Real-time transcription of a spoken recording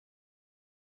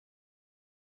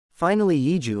Finally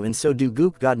Yi Joo and So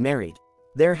Do-guk got married.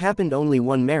 There happened only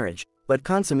one marriage, but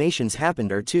consummations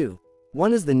happened or two.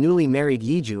 One is the newly married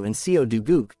Yi Joo and So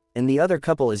Do-guk, and the other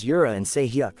couple is Yoo Ra and Se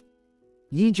Hyeok.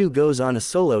 Yi Joo goes on a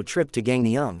solo trip to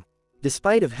Gangneung.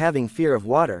 Despite of having fear of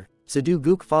water, So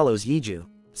Do-guk follows Yi Joo.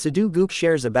 So Do-guk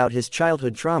shares about his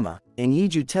childhood trauma, and Yi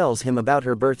Joo tells him about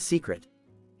her birth secret.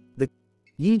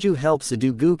 Yi Joo helps So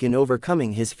Do-guk in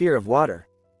overcoming his fear of water,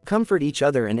 comfort each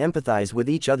other and empathize with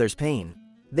each other's pain.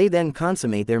 They then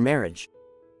consummate their marriage.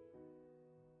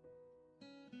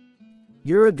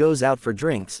 Yoo Ra goes out for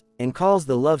drinks, and calls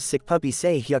the love-sick puppy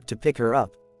Se Hyeok to pick her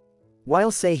up. While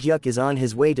Se Hyeok is on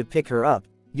his way to pick her up,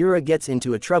 Yoo Ra gets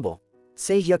into a trouble.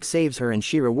 Se Hyeok saves her and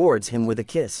she rewards him with a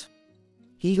kiss.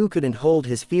 He who couldn't hold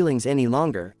his feelings any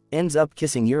longer, ends up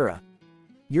kissing Yoo Ra.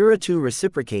 Yoo Ra too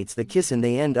reciprocates the kiss and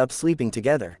they end up sleeping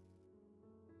together.